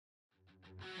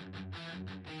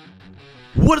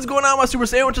What is going on, my Super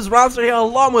Sandwiches? Ronster here,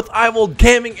 along with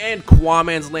iVoltGaming and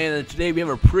Kwaman's Land, and today we have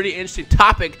a pretty interesting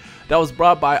topic that was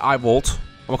brought by iVolt.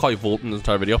 I'm gonna call you Volt in this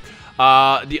entire video.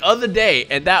 The other day,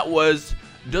 and that was,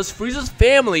 does Frieza's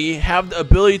family have the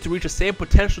ability to reach the same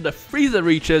potential that Frieza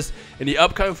reaches in the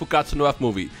upcoming Fukatsu no F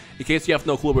movie? In case you have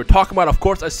no clue what we're talking about, of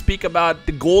course I speak about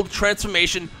the Gold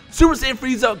transformation, Super Saiyan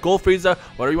Frieza, Gold Frieza,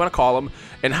 whatever you want to call him,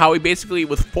 and how he basically,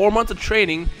 with 4 months of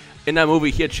training in that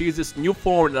movie, he achieves this new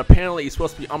form that apparently is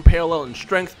supposed to be unparalleled in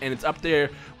strength, and it's up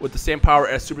there with the same power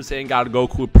as Super Saiyan God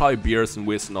Goku, probably Beerus and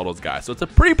Whis and all those guys. So it's a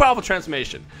pretty powerful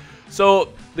transformation. So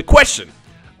the question,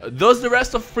 does the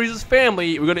rest of Frieza's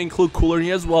family, we're going to include Cooler in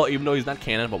here as well, even though he's not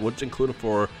canon, but we'll just include him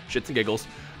for shits and giggles.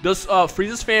 Does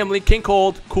Frieza's family, King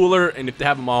Cold, Cooler, and if they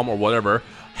have a mom or whatever,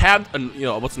 have,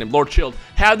 what's his name, Lord Shield,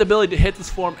 have the ability to hit this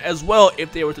form as well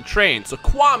if they were to train? So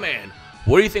Kwaman,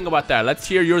 what do you think about that? Let's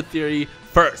hear your theory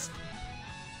first.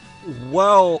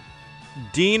 Well,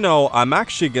 Dino, I'm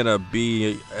actually going to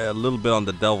be a little bit on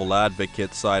the devil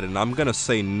advocate side, and I'm going to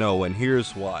say no, and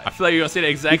here's why. I feel like you're going to say the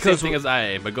exact same thing as I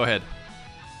am, but go ahead.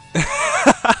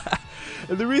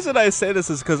 And the reason I say this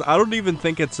is because I don't even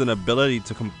think it's an ability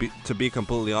to be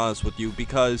completely honest with you,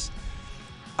 because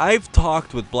I've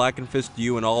talked with Black and Fist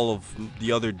U and all of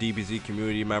the other DBZ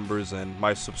community members and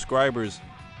my subscribers,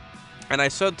 and I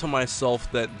said to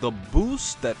myself that the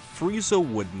boost that Frieza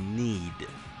would need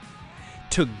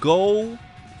to go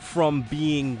from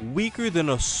being weaker than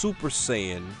a Super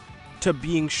Saiyan to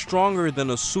being stronger than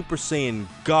a Super Saiyan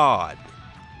God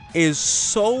is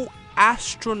so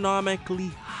astronomically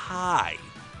high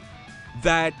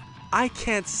that I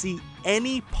can't see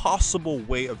any possible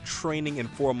way of training in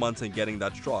 4 months and getting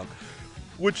that strong.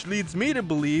 Which leads me to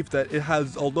believe that it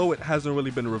has, although it hasn't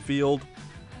really been revealed,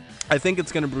 I think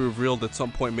it's going to be revealed at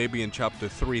some point, maybe in Chapter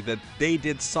 3, that they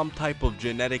did some type of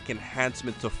genetic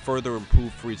enhancement to further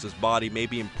improve Frieza's body,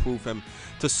 maybe improve him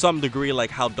to some degree like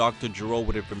how Dr. Gero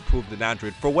would have improved an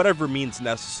android, for whatever means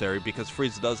necessary, because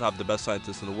Frieza does have the best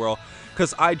scientists in the world,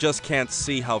 because I just can't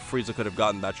see how Frieza could have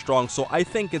gotten that strong. So I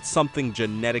think it's something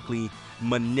genetically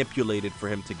manipulated for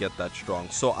him to get that strong.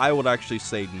 So I would actually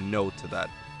say no to that,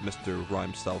 Mr.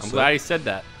 Rhymestyle. I'm glad you said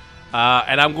that.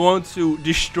 And I'm going to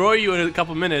destroy you in a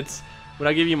couple minutes when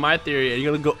I give you my theory, and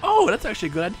you're going to go, oh, that's actually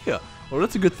a good idea. Or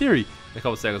that's a good theory in a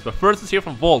couple seconds. But first, let's hear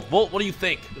from Volt. Volt, what do you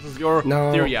think? This is your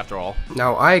theory after all.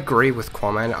 No, I agree with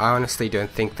Kwaman. I honestly don't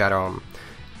think that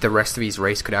the rest of his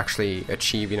race could actually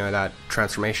achieve, that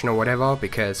transformation or whatever,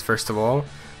 because first of all,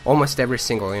 almost every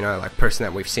single, person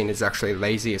that we've seen is actually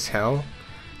lazy as hell.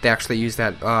 They actually use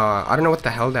that, I don't know what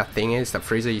the hell that thing is that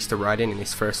Frieza used to ride in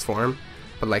his first form.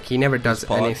 But like he never does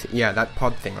anything. Yeah, that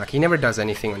pod thing. Like he never does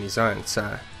anything on his own.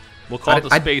 So we'll call it the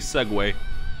space segue.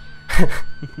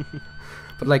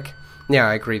 But like, yeah,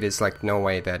 I agree. There's like no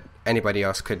way that anybody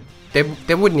else could.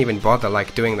 They wouldn't even bother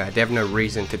like doing that. They have no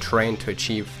reason to train to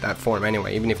achieve that form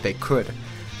anyway, even if they could,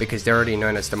 because they're already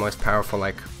known as the most powerful,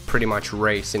 like pretty much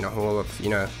race in the whole of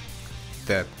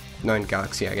the known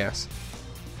galaxy, I guess.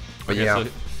 But okay, yeah.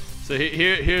 So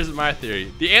here's my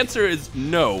theory. The answer is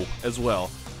no as well.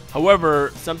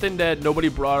 However, something that nobody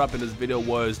brought up in this video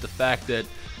was the fact that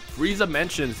Frieza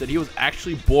mentions that he was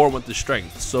actually born with the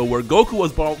strength. So where Goku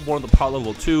was born with the power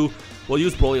level 2, we'll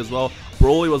use Broly as well.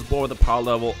 Broly was born with a power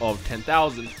level of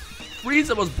 10,000.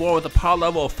 Frieza was born with a power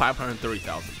level of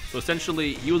 530,000. So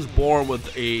essentially, he was born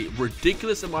with a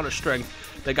ridiculous amount of strength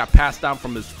that got passed down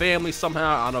from his family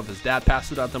somehow. I don't know if his dad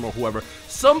passed it on to him or whoever.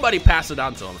 Somebody passed it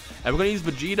on to him. And we're going to use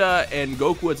Vegeta and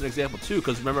Goku as an example too,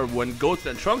 because remember, when Goten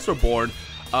and Trunks were born,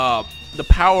 the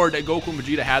power that Goku and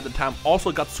Vegeta had at the time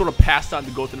also got sort of passed on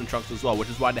to Goten and Trunks as well, which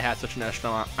is why they had such an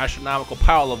astronomical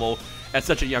power level at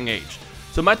such a young age.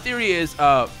 So my theory is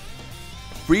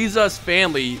Frieza's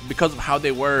family, because of how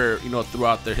they were,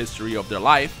 throughout their history of their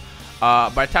life,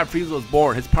 by the time Frieza was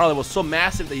born, his power level was so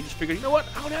massive that he just figured, you know what,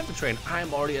 I don't have to train. I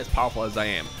am already as powerful as I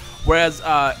am. Whereas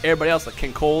everybody else, like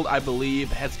King Cold, I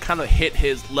believe, has kind of hit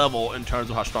his level in terms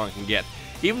of how strong he can get.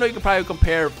 Even though you can probably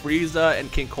compare Frieza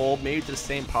and King Cold maybe to the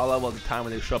same power level at the time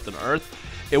when they showed up on Earth,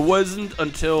 it wasn't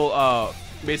until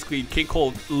basically King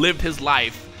Cold lived his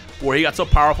life where he got so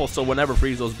powerful, so whenever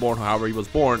Frieza was born, however he was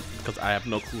born, because I have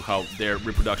no clue how their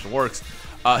reproduction works,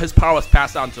 his power was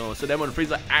passed on to him. So then when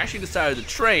Frieza actually decided to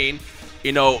train,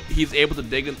 he's able to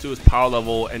dig into his power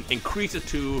level and increase it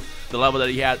to the level that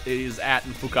is at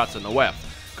in Fukatsu no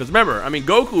F. Because remember, I mean,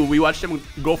 Goku, we watched him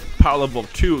go from power level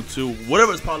of 2 to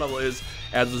whatever his power level is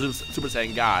as a Super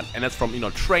Saiyan God, and that's from,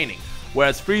 training.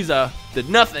 Whereas Frieza did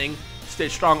nothing, stayed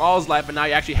strong all his life, and now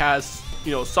he actually has,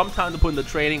 some time to put into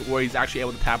training where he's actually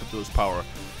able to tap into his power.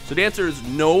 So the answer is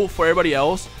no for everybody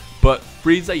else, But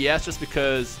Frieza, yes, just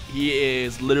because he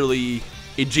is literally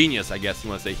a genius, I guess you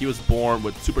want to say. He was born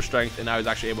with super strength, and now he's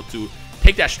actually able to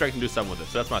take that strength and do something with it.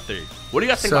 So that's my theory. What do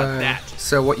you guys think about that?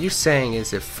 So what you're saying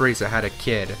is if Frieza had a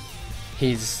kid,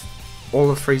 all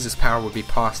of Frieza's power would be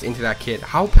passed into that kid.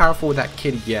 How powerful would that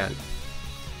kid get?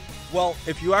 Well,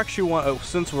 if you actually want,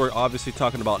 since we're obviously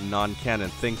talking about non-canon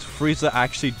things, Frieza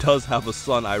actually does have a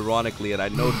son, ironically, and I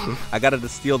know I got to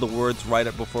steal the words right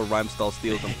up before Rhymestyle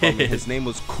steals them from me. His name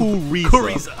was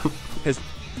Kuriza.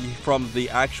 From the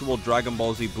actual Dragon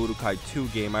Ball Z Budokai 2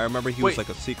 game. I remember he was like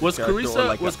a secret character or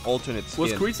like an alternate skin.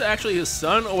 Was Kuriza actually his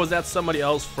son, or was that somebody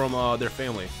else from their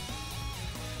family?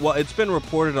 Well, it's been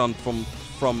reported on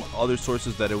from other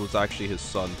sources that it was actually his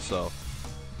son,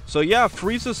 So yeah,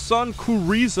 Frieza's son,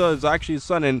 Kuriza, is actually his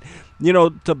son. And, you know,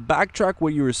 to backtrack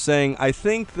what you were saying, I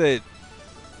think that,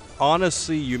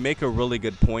 honestly, you make a really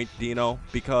good point, Dino,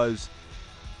 because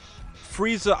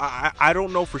Frieza, I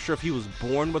don't know for sure if he was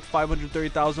born with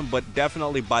 530,000, but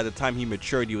definitely by the time he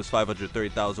matured, he was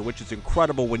 530,000, which is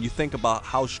incredible when you think about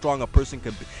how strong a person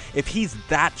could be. If he's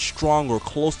that strong or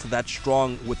close to that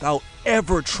strong without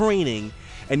ever training,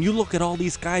 and you look at all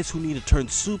these guys who need to turn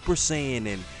Super Saiyan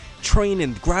and train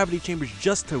in gravity chambers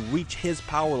just to reach his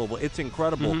power level, it's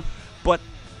incredible. But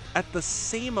at the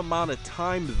same amount of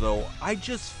time, though, I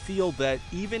just feel that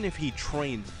even if he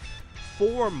trains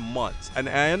 4 months, and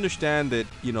I understand that,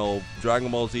 you know,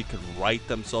 Dragon Ball Z could write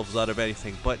themselves out of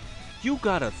anything, but you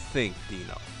gotta think,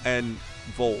 Dino and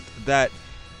Volt, that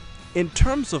in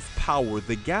terms of power,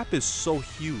 the gap is so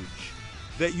huge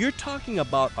that you're talking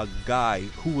about a guy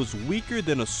who was weaker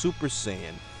than a Super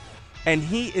Saiyan, and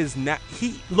he is not.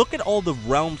 Look at all the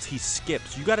realms he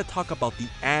skips. You got to talk about the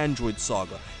Android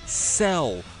Saga,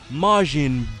 Cell,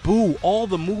 Majin Buu, all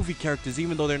the movie characters,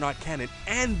 even though they're not canon,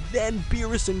 and then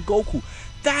Beerus and Goku.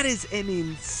 That is an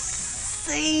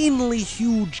insanely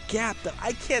huge gap that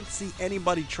I can't see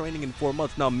anybody training in 4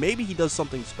 months. Now, maybe he does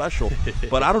something special,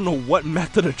 but I don't know what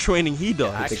method of training he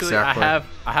does. Actually, Exactly.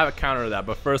 I have a counter to that.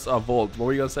 But first, Volt, what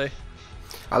were you gonna say?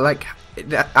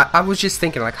 I was just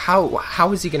thinking, like,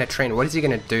 how is he gonna train? What is he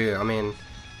gonna do? I mean,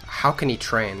 how can he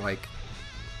train? Like,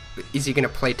 is he gonna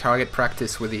play target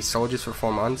practice with these soldiers for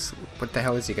 4 months? What the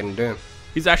hell is he gonna do?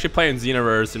 He's actually playing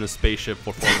Xenoverse in a spaceship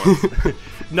for 4 months.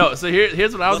 No, so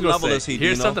here's what I was gonna say.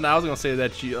 Here's something I was gonna say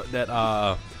that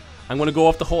I'm gonna go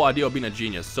off the whole idea of being a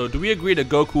genius. So do we agree that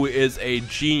Goku is a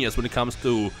genius when it comes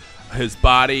to his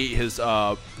body, his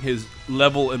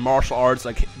level in martial arts?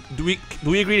 Like, do we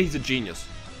agree that he's a genius?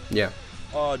 Yeah.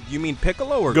 You mean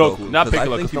Piccolo or Goku? Not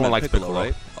Piccolo, because no one likes Piccolo,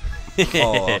 right?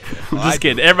 I'm just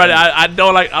kidding. Everybody, I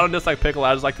don't dislike Piccolo.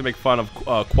 I just like to make fun of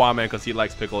Kwame because he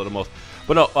likes Piccolo the most.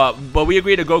 But no, but we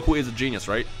agree that Goku is a genius,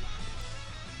 right?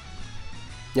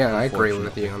 Yeah, I agree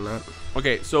with you on that.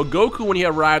 Okay, so Goku, when he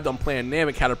arrived on planet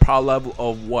Namek, had a power level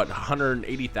of what,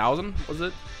 180,000, was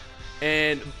it?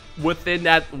 And within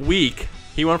that week,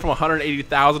 he went from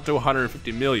 180,000 to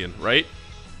 150 million, right?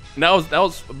 And that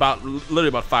was about literally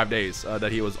about 5 days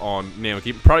that he was on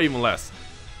Namek, probably even less.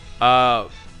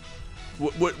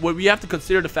 What we have to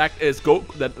consider the fact is not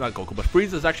Goku, but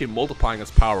Frieza is actually multiplying his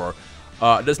power.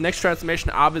 This next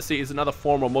transformation obviously is another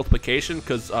form of multiplication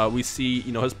because we see,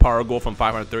 you know, his power go from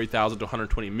 530,000 to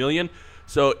 120 million.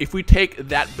 So if we take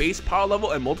that base power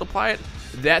level and multiply it,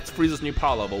 that's Frieza's new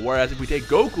power level. Whereas if we take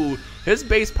Goku, his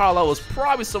base power level is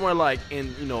probably somewhere like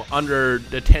in, you know, under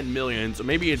the 10 millions, or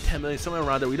maybe in 10 million, somewhere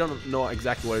around there. We don't know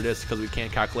exactly what it is because we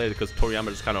can't calculate it because Toriyama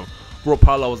just kind of wrote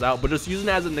power levels out. But just using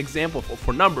it as an example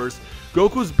for numbers,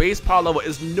 Goku's base power level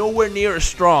is nowhere near as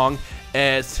strong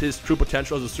as his true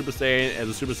potential as a Super Saiyan, as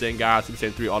a Super Saiyan God, Super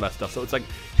Saiyan 3, all that stuff. So it's like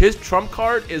his trump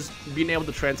card is being able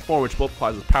to transform, which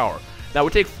multiplies his power. Now we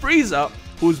take Frieza,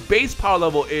 whose base power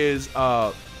level is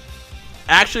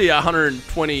actually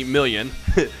 120 million.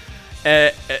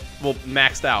 Well,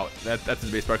 maxed out. That's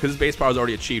his base power, because his base power is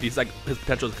already achieved. He's like, his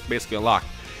potential is basically unlocked.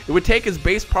 It would take his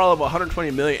base power level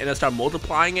 120 million and then start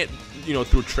multiplying it, you know,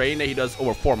 through training that he does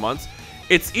over 4 months.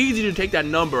 It's easy to take that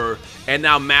number and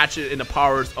now match it in the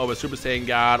powers of a Super Saiyan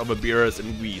God, of a Beerus,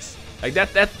 and Whis. Like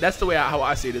that's the way how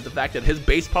I see it, is the fact that his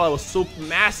base power was so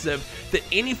massive that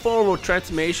any form of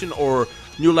transformation or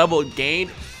new level gained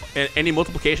and any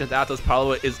multiplication without this power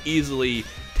level is easily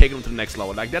taken him to the next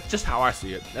level. Like, that's just how I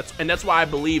see it. That's why I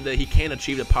believe that he can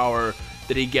achieve the power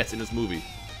that he gets in this movie.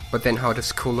 But then how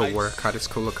does Cooler work? How does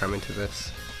Cooler come into this?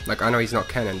 Like, I know he's not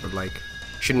canon, but like,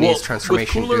 shouldn't his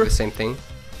transformation do the same thing?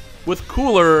 With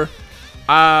Cooler,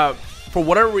 for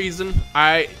whatever reason,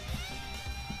 I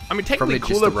mean, technically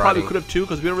Cooler probably could have too,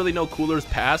 because we don't really know Cooler's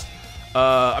past.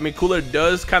 I mean, Cooler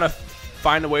does kind of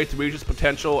find a way to reach his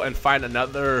potential and find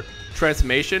another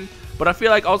transformation. But I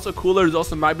feel like also Cooler is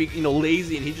also might be, you know,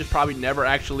 lazy, and he just probably never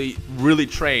actually really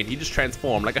trained. He just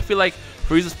transformed. Like, I feel like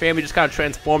Frieza's family just kind of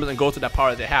transforms and goes to that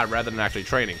power that they had rather than actually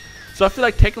training. So I feel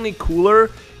like technically Cooler,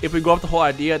 if we go off the whole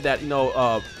idea that, you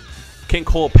know, King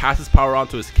Cole passes power on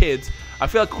to his kids, I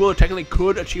feel like Cooler technically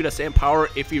could achieve the same power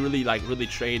if he really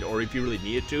trained, or if he really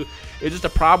needed to. It's just a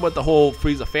problem with the whole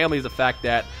Frieza family is the fact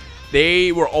that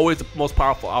they were always the most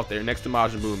powerful out there next to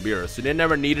Majin Buu and Beerus. So they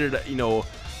never needed, you know,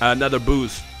 another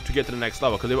boost to get to the next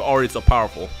level because they were already so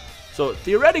powerful. So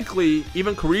theoretically,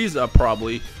 even Frieza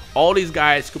probably, all these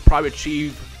guys could probably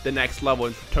achieve the next level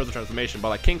in terms of transformation. But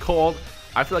like King Cole,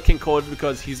 I feel like King Cole,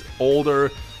 because he's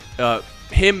older,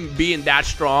 him being that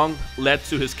strong led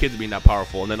to his kids being that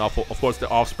powerful, and then of course the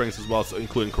offsprings as well, so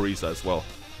including Frieza as well.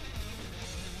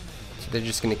 So they're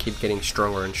just gonna keep getting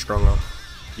stronger and stronger.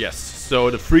 Yes.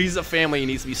 So the Frieza family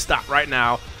needs to be stopped right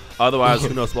now, otherwise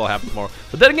who knows what will happen tomorrow.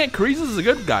 But then again, Frieza is a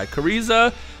good guy.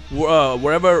 Frieza,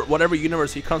 whatever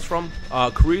universe he comes from,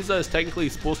 Frieza is technically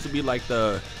supposed to be like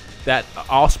that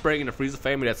offspring in the Frieza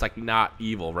family that's like not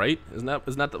evil, right? Isn't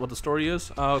that what the story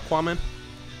is, Kwame?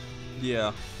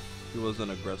 Yeah. He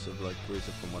wasn't aggressive like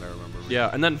Frieza from what I remember. Yeah,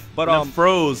 and then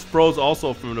Froze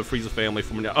also from the Frieza family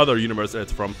from the other universe that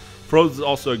it's from. Froze is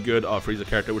also a good Frieza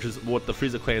character, which is what the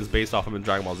Frieza clan is based off of in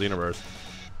Dragon Ball Xenoverse.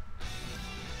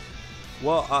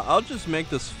 Well, I'll just make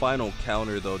this final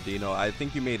counter though, Dino. I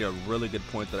think you made a really good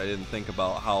point that I didn't think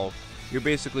about, how you're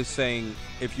basically saying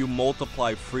if you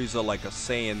multiply Frieza like a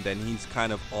Saiyan, then he's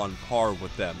kind of on par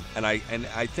with them. And I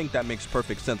think that makes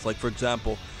perfect sense. Like, for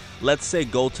example, let's say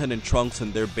Goten and Trunks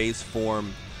in their base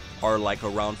form are like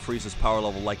around Frieza's power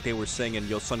level, like they were saying in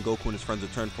Yo Son Goku and his friends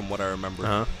return, from what I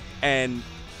remember. And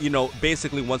you know,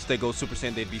 basically once they go Super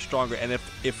Saiyan, they'd be stronger. And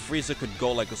if Frieza could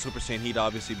go like a Super Saiyan, he'd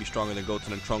obviously be stronger than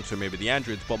Goten and Trunks or maybe the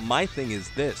androids. But my thing is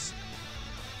this: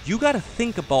 you got to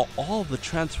think about all the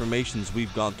transformations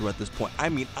we've gone through at this point. I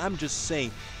mean, I'm just saying,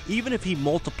 even if he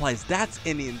multiplies, that's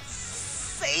an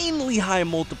insanely high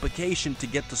multiplication to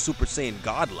get to Super Saiyan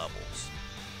God levels.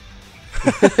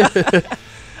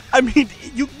 I mean,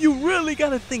 you really got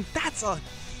to think that's a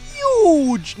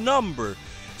huge number.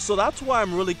 So that's why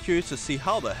I'm really curious to see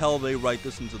how the hell they write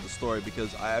this into the story,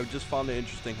 because I just found it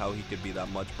interesting how he could be that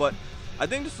much. But I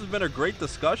think this has been a great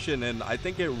discussion, and I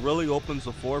think it really opens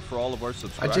the floor for all of our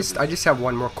subscribers. I just have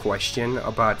one more question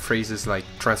about Frieza's like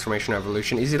transformation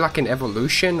evolution. Is it like an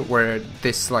evolution where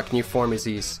this like new form is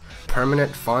his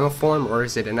permanent final form, or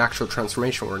is it an actual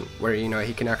transformation where you know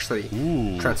he can actually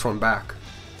transform back?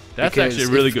 That's actually a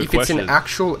really good question. If it's an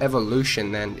actual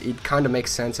evolution, then it kind of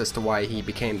makes sense as to why he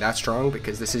became that strong,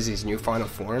 because this is his new final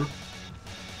form.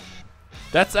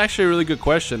 That's actually a really good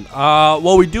question.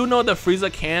 Well, we do know that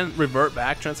Frieza can revert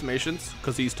back transformations,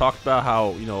 because he's talked about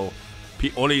how, you know,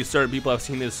 only certain people have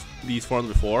seen these forms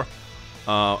before.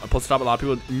 And plus, a lot of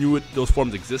people knew those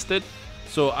forms existed.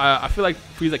 So I feel like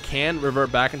Frieza can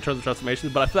revert back in terms of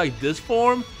transformations, but I feel like this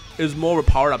form is more of a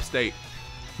powered up state.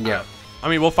 Yeah. I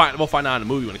mean, we'll find out in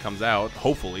the movie when it comes out,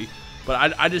 hopefully.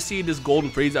 But I just see this Golden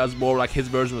Frieza as more like his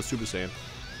version of Super Saiyan.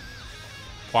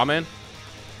 Kwame?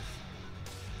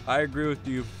 I agree with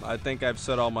you. I think I've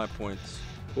said all my points.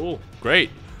 Cool.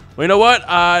 Great. Well, you know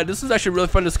what? This is actually a really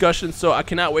fun discussion, so I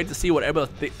cannot wait to see what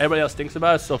everybody else thinks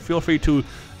about it. So feel free to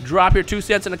drop your 2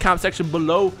 cents in the comment section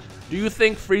below. Do you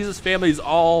think Frieza's family is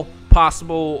all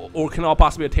possible, or can all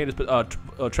possibly attain this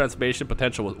transformation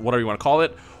potential, whatever you want to call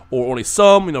it? Or only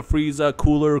some, you know, Frieza,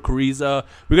 Cooler, Frieza.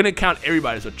 We're going to count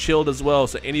everybody, so Chilled as well,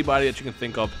 so anybody that you can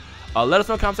think of. Let us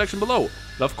know in the comment section below.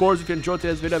 And of course, if you enjoyed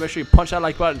today's video, make sure you punch that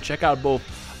like button and check out both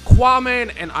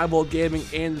Kwame and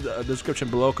iVoltGaming in the description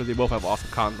below, because they both have awesome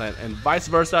content, and vice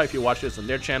versa if you watch this on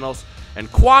their channels.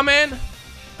 And Kwame,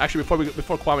 actually,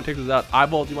 before Kwame takes us out,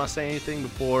 iVolt, do you want to say anything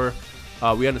before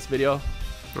we end this video?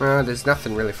 There's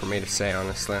nothing really for me to say,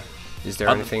 honestly. Is there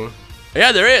anything?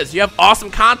 Yeah, there is. You have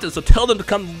awesome content, so tell them to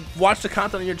come watch the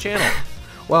content on your channel.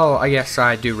 Well, I guess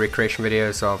I do recreation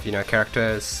videos of, you know,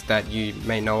 characters that you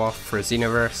may know of for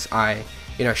Xenoverse. I,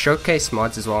 you know, showcase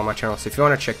mods as well on my channel, so if you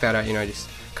want to check that out, you know, just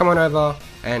come on over,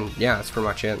 and yeah, that's pretty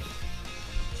much it.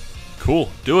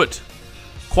 Cool. Do it.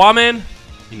 Kwame,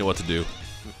 you know what to do.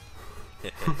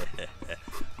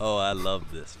 Oh, I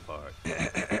love this part.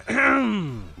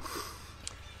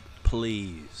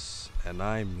 Please, and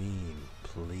I mean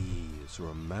please,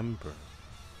 remember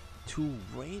to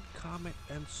rate, comment,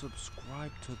 and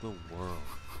subscribe to the world.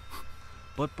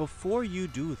 But before you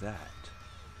do that,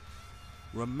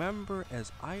 remember,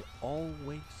 as I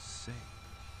always say,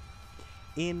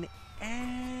 in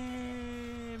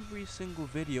every single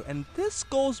video, and this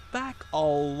goes back a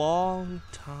long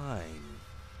time,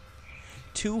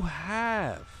 to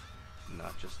have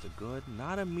not just a good,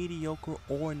 not a mediocre,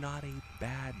 or not a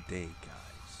bad day,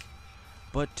 guys,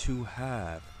 but to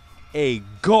have a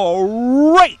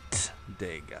great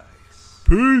day, guys.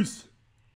 Peace.